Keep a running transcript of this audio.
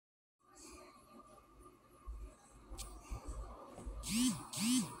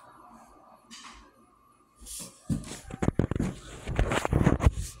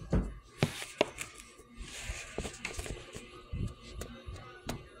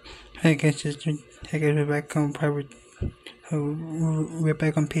I guess it's, I guess we're back on private. We're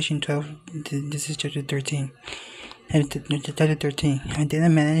back on patient 12. This is chapter 13. And chapter 13. I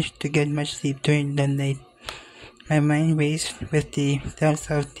didn't manage to get much sleep during the night. My mind raced with the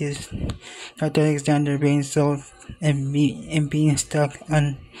thoughts of this Dr. Alexander being sold and being stuck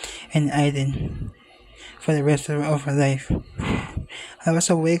on an island for the rest of her life. I was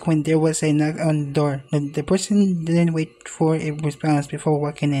awake when there was a knock on the door. The person didn't wait for a response before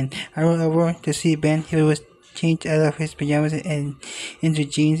walking in. I rolled over to see Ben. He was changed out of his pajamas and into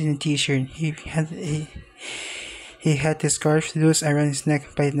jeans and a t-shirt. He had the scarf loose around his neck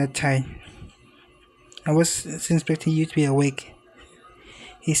but not tied. I was expecting you to be awake,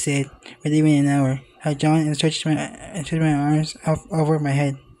 he said. We're leaving in an hour. I yawned and stretched my arms up over my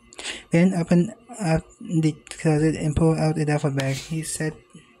head. Ben opened up the closet and pulled out a duffel bag. He set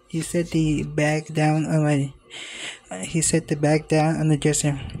the bag down on the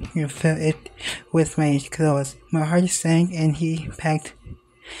dresser and filled it with my clothes. My heart sank and he packed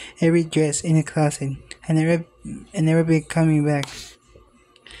every dress in the closet. I never be coming back.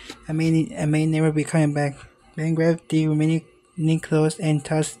 I may never be coming back. Ben grabbed the remaining clothes and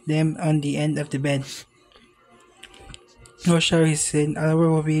tossed them on the end of the bed. No shower, he said. Oliver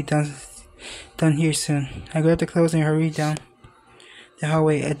will be done here soon. I grabbed the clothes and hurried down the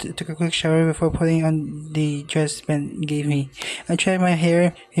hallway. I took a quick shower before putting on the dress Ben gave me. I tried my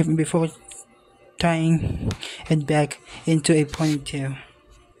hair before tying it back into a ponytail.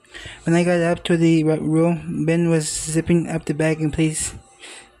 When I got up to the room, Ben was zipping up the bag and placed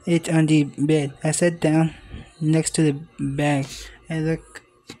it on the bed. I sat down next to the bag. I looked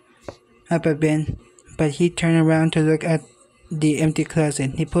up at Ben, but he turned around to look at the empty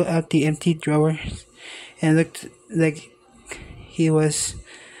closet. He pulled out the empty drawers and looked like he was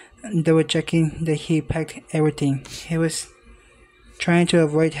double checking that he packed everything. He was trying to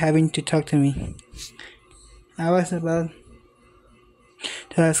avoid having to talk to me. I was about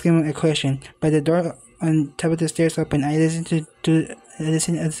to ask him a question, but the door on top of the stairs opened. I listened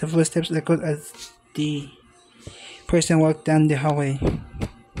as the footsteps echoed as the person walked down the hallway.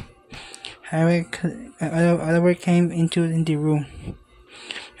 Oliver came into the room.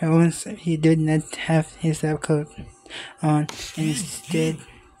 He did not have his lab coat on, and instead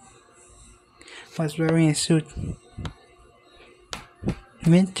was wearing a suit.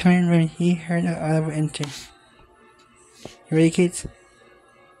 Ben turned when he heard Oliver enter. You ready, kids?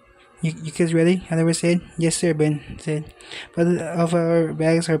 You kids ready? Oliver said. Yes, sir, Ben said. Both of our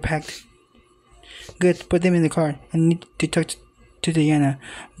bags are packed. Good, put them in the car. I need to talk to Diana.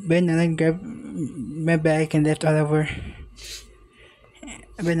 Ben nodded, grabbed my bag and left Oliver.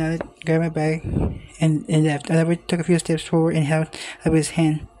 Ben nodded, grabbed my bag and left. Oliver took a few steps forward and held up his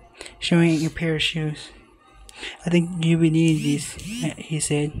hand, showing a pair of shoes. I think you will need these, he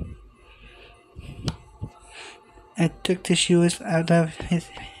said. I took the shoes out of his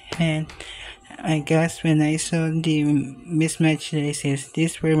hand. I gasped when I saw the mismatched laces.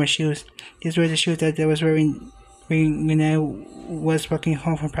 These were my shoes. These were the shoes that I was wearing when I was walking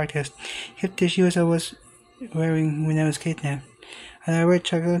home from practice. If the shoes I was wearing when I was kidnapped. Oliver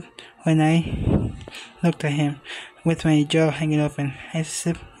chuckled when I looked at him, with my jaw hanging open. I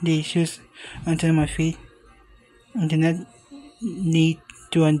slipped the shoes onto my feet and did not need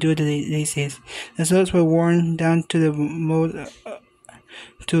to undo the laces. The soles were worn down to the mold.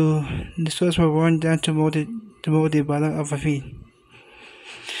 The soles were worn down to mold the bottom of my feet.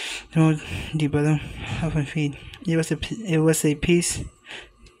 It was a piece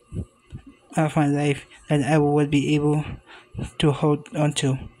of my life that I would be able to hold on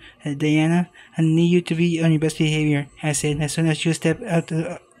to. Diana, I need you to be on your best behavior, I said. As soon as you step out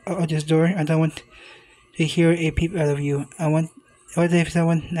of this door, I don't want to hear a peep out of you. What if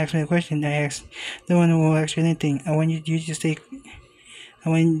someone asks me a question? I asked. No one will ask you anything. I want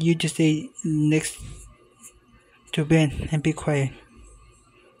you to stay next to Ben and be quiet.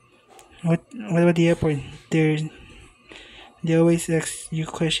 What about the airport? They always ask you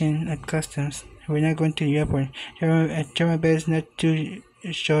questions at customs. We're not going to the airport. I tried my best not to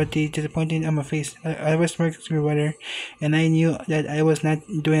show the disappointment on my face. I was smirking through water, and I knew that I was not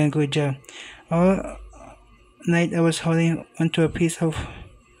doing a good job. All night I was holding onto a piece of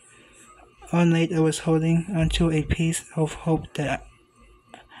hope that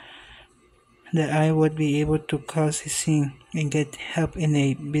I would be able to cause a scene and get help in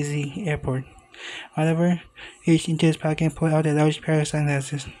a busy airport. Oliver reached into his pocket and pulled out a large pair of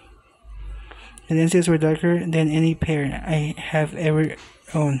sunglasses. The lenses were darker than any pair I have ever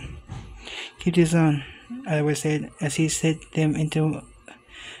owned. Keep these on, Oliver said as he set them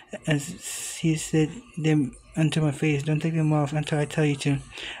onto my face. Don't take them off until I tell you to.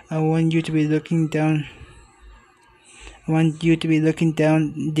 I want you to be looking down. I want you to be looking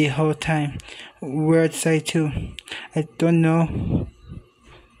down the whole time. We're outside too. I don't know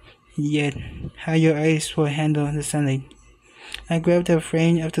yet how your eyes will handle the sunlight. I grabbed the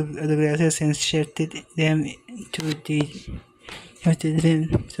frame of the glasses and shifted them so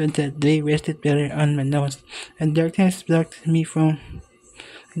that they rested better on my nose. And darkness blocked me from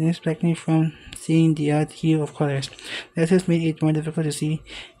seeing the odd hue of colors. Glasses made it more difficult to see,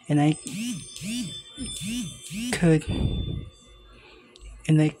 and could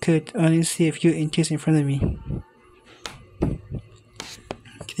I could only see a few inches in front of me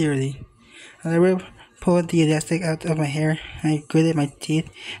clearly. However, pulled the elastic out of my hair. I gritted my teeth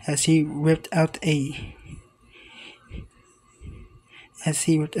as he ripped out a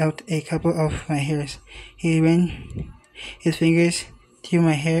couple of my hairs. He ran his fingers through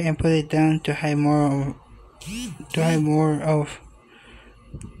my hair and put it down to hide more of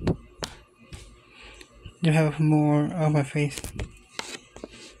my face.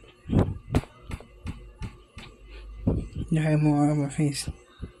 To hide more of my face.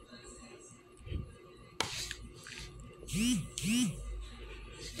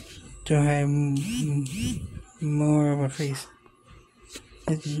 To hide more of my face.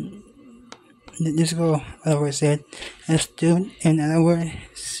 Let's go, Oliver said. I stood and Oliver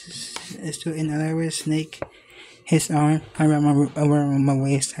snake his arm around my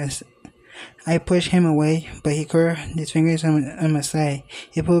waist as I pushed him away, but he curled his fingers on my side.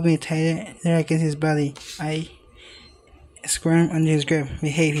 He pulled me tighter against his body. I squirmed under his grip.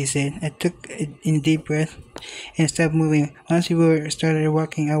 Behave, he said. I took in a deep breath and stopped moving. Once we started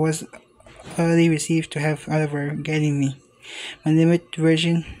walking, I was utterly relieved to have Oliver guiding me. My limited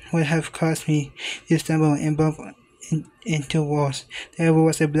version would have caused me to stumble and bump into walls. There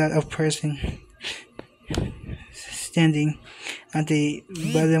was a block of person standing at the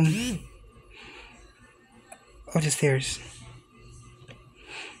bottom of the stairs.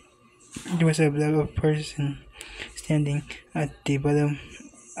 There was a block of person standing at the bottom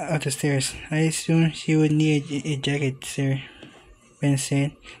of the stairs. I assumed she would need a jacket, sir, Ben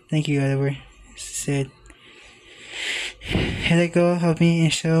said. Thank you, Oliver said. He let go of me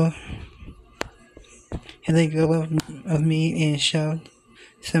and shoved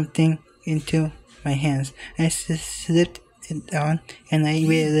something into my hands. I slipped it on, and I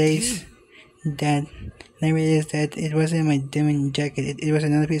realized that it wasn't my denim jacket. It was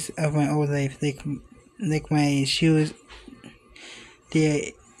another piece of my old life, like my shoes.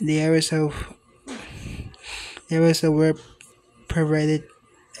 The hours of work provided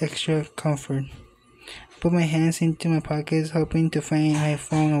extra comfort. I put my hands into my pockets, hoping to find my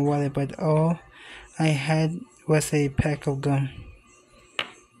phone or wallet, but all I had was a pack of gum.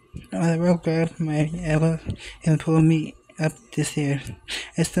 Oliver grabbed my elbow and pulled me up the stairs.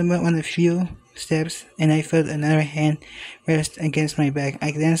 I stumbled on a few steps, and I felt another hand rest against my back.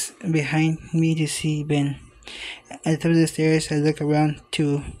 I glanced behind me to see Ben. At the top of the stairs, I looked around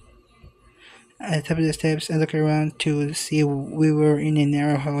to see we were in a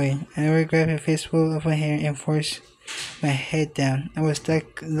narrow hallway. I grabbed a fistful of my hair and forced my head down. I was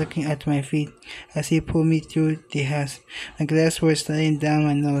stuck looking at my feet as he pulled me through the house. My glasses were sliding down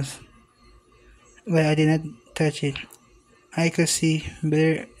my nose, but I did not touch it. I could see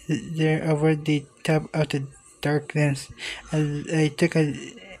better there over the top of the dark lens. I took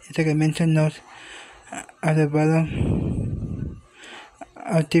a mental note at the bottom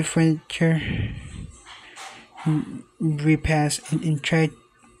of the furniture repass and tried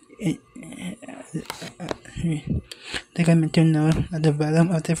take a mental note at the bottom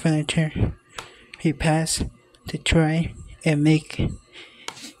of the furniture repass to try and make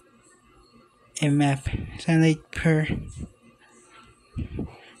a map. Sunlight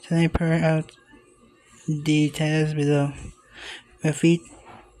pour out the tiles below my feet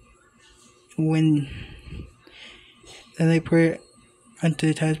when sunlight poured onto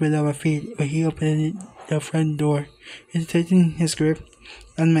the tiles below my feet when he opened the front door. He tightened his grip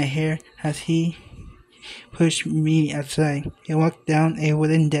on my hair as he pushed me outside. He walked down a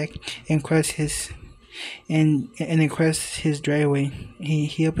wooden deck and across his driveway.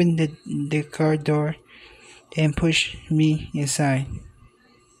 He opened the car door and pushed me inside.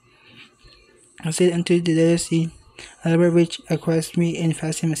 I sat onto the leather seat. Oliver reached across me and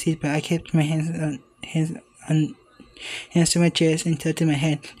fastened my seatbelt. I kept my hands to my chest and tilted my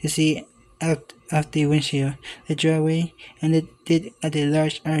head to see out of the windshield. The driveway ended at a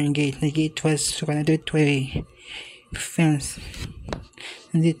large iron gate. The gate was connected to a fence.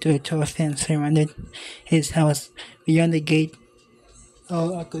 To a tall fence surrounded his house. Beyond the gate,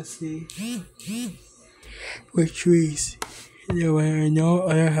 all I could see with trees. There were no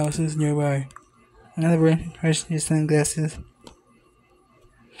other houses nearby. Another brushed his sunglasses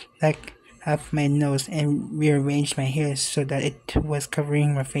back up my nose and rearranged my hair so that it was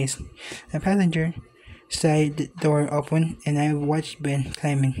covering my face. The passenger side door opened and I watched Ben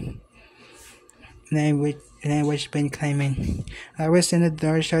climbing. And I watched Ben climbing. I was in the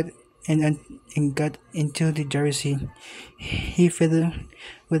door shut and got into the driver's seat. He fiddled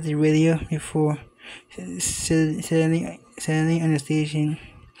with the radio before settling on the station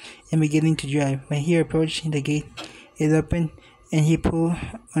and beginning to drive. When he approached the gate, it opened and he pulled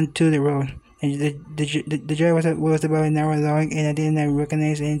onto the road. And the drive was about an hour long and I did not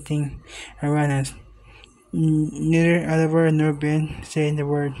recognize anything around us. Neither Oliver nor Ben said the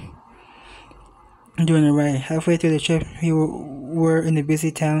word. During the ride, halfway through the trip, we were in a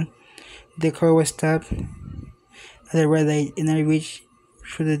busy town. The car was stopped at a red light and I reached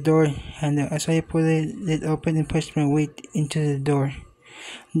for the door handle. As I pulled it open and pushed my weight into the door.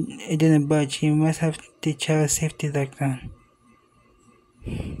 It didn't budge. He must have the child safety locked on.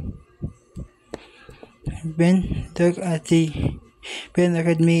 Ben looked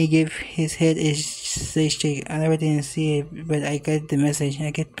at me, gave his head a slight shake. I never didn't see it, but I got the message.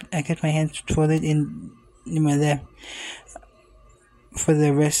 I kept my hands folded in my lap for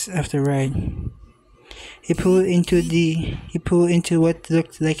the rest of the ride. He pulled into what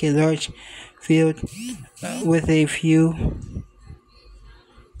looked like a large field with a few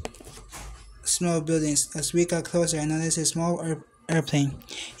small buildings. As we got closer, I noticed a small airplane.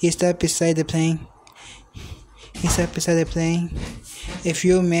 He stopped beside the plane. A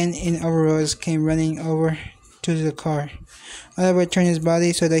few men in overalls came running over to the car. Oliver turned his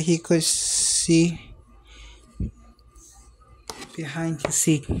body so that he could see behind his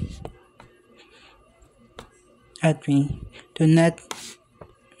seat at me. Do not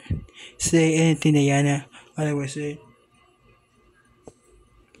say anything, Diana, Oliver said.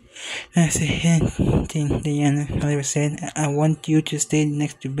 Not say anything, Diana, Oliver said. I want you to stay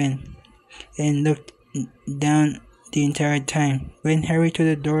next to Ben. And looked down the entire time. Ben hurried to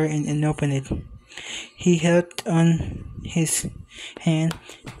the door and opened it. He held on his hand.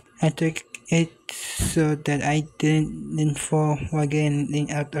 I took it so that I didn't fall while getting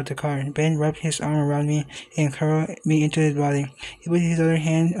out of the car. Ben wrapped his arm around me and curled me into his body. He put his other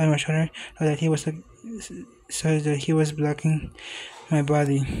hand on my shoulder so that he was blocking my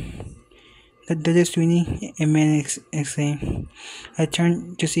body. That is Sweeney, a man exclaimed. I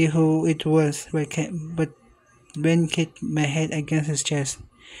turned to see who it was, but Ben kicked my head against his chest.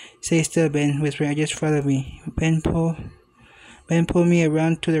 Stay still, Ben whispered. Just follow me. Ben pulled me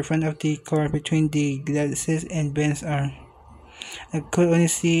around to the front of the car between the glasses and Ben's arm. I could only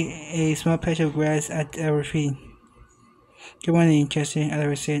see a small patch of grass at our feet. Good morning, Chester,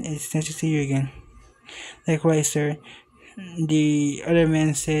 Oliver said. It's nice to see you again. Likewise, sir, the other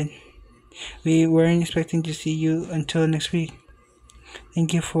man said. We weren't expecting to see you until next week.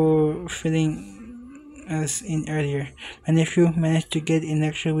 Thank you for filling us in earlier. My nephew managed to get an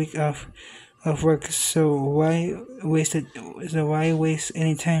extra week of work, so why waste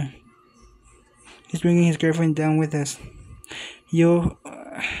any time? He's bringing his girlfriend down with us. You'll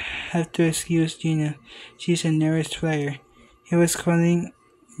have to excuse Gina. She's a nearest flyer. He was calling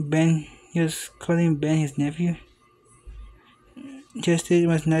Ben his nephew. Justin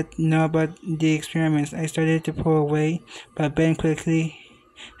must not know about the experiments. I started to pull away, but Ben quickly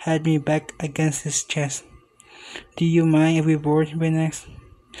had me back against his chest. Do you mind if we board? Ben asked.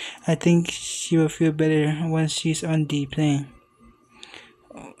 I think she will feel better once she's on the plane.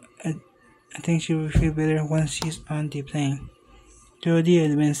 I think she will feel better once she's on the plane. Good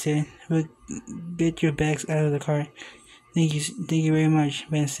idea, Ben said. We'll get your bags out of the car. Thank you very much,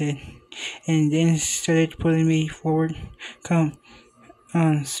 Ben said, and then started pulling me forward. Come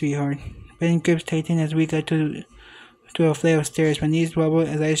on, sweetheart. Ben gripped tighten as we got to a flight of stairs. My knees wobbled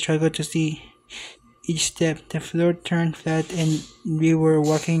as I struggled to see each step. The floor turned flat and we were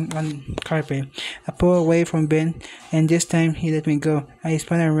walking on carpet. I pulled away from Ben, and this time he let me go. I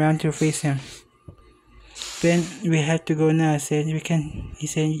spun around to face him. Ben, we have to go now, I said. He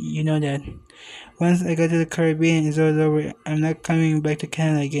said, you know that. Once I got to the Caribbean, it's all over. I'm not coming back to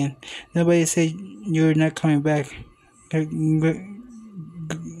Canada again. Nobody said you're not coming back.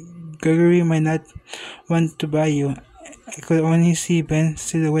 Gregory might not want to buy you. I could only see Ben's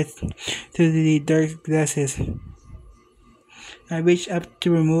silhouette through the dark glasses. I reached up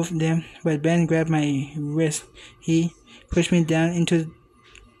to remove them, but Ben grabbed my wrist. He pushed me down into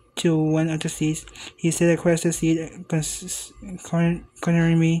one of the seats. He sat across the seat,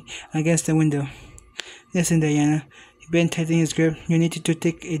 cornering me against the window. Listen, Diana, Ben tightening his grip. You need to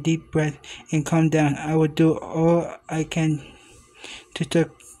take a deep breath and calm down. I will do all I can to talk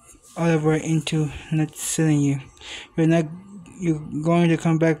Oliver into not selling you. You're not. You're going to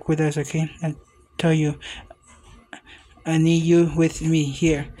come back with us, okay? I tell you, I need you with me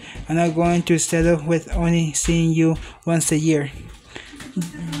here. I'm not going to settle with only seeing you once a year.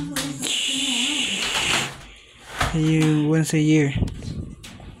 You once a year.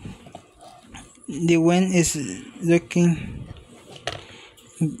 The wind is looking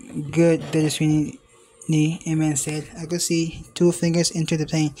good, Teresini, Amen said. I could see two fingers enter the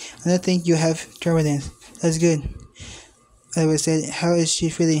plane. I don't think you have turbulence. That's good. Oliver said. How is she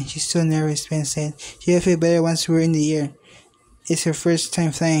feeling? She's so nervous, Ben said. She'll feel better once we're in the air. It's her first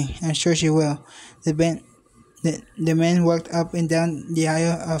time flying. I'm sure she will. The man walked up and down the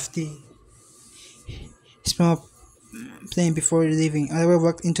aisle of the small plane before leaving. Oliver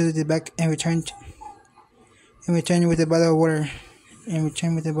walked into the back and returned with a bottle of water.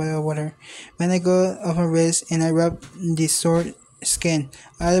 When I go off my wrist and I rub the sore skin,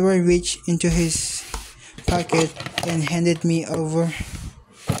 Oliver reached into his pocket and handed me a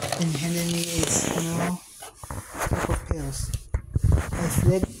small cup of pills. I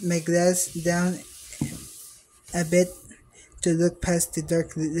slid my glass down a bit to look past the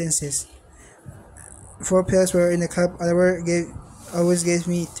dark lenses. 4 pills were in the cup. Oliver always gave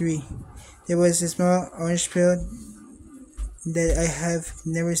me 3. There was a small orange pill that I have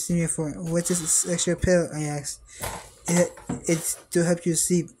never seen before. What's this extra pill? I asked. It's to help you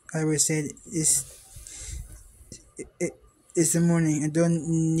sleep, Oliver said. It's the morning. I don't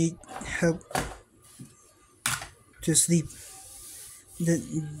need help to sleep.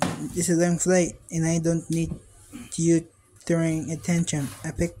 It's a long flight, and I don't need you throwing attention.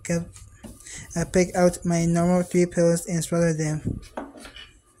 I pick out my normal 3 pills and swallow them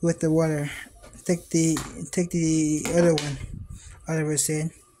with the water. Take the other one, Oliver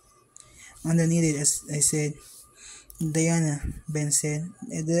said. Underneath it, I said. Diana, Ben said.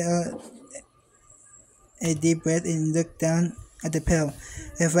 I did a deep breath and looked down at the pill.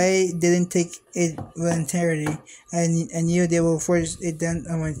 If I didn't take it voluntarily, I knew they would force it down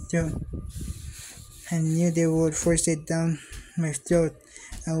on my throat.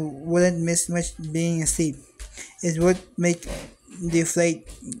 I wouldn't miss much being asleep. It would make the flight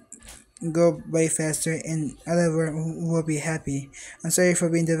go by faster, and Oliver will be happy. I'm sorry for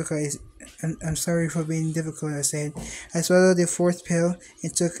being difficult. I'm sorry for being difficult, I said. I swallowed the 4th pill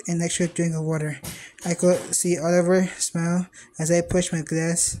and took an extra drink of water. I could see Oliver smile as I pushed my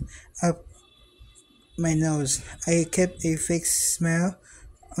glass up my nose. I kept a fake smile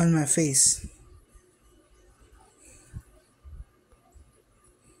on my face.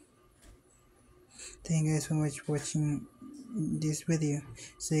 Thank you guys so much for watching this video.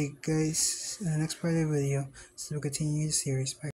 See you guys in the next part of the video. So we'll continue the series. Bye.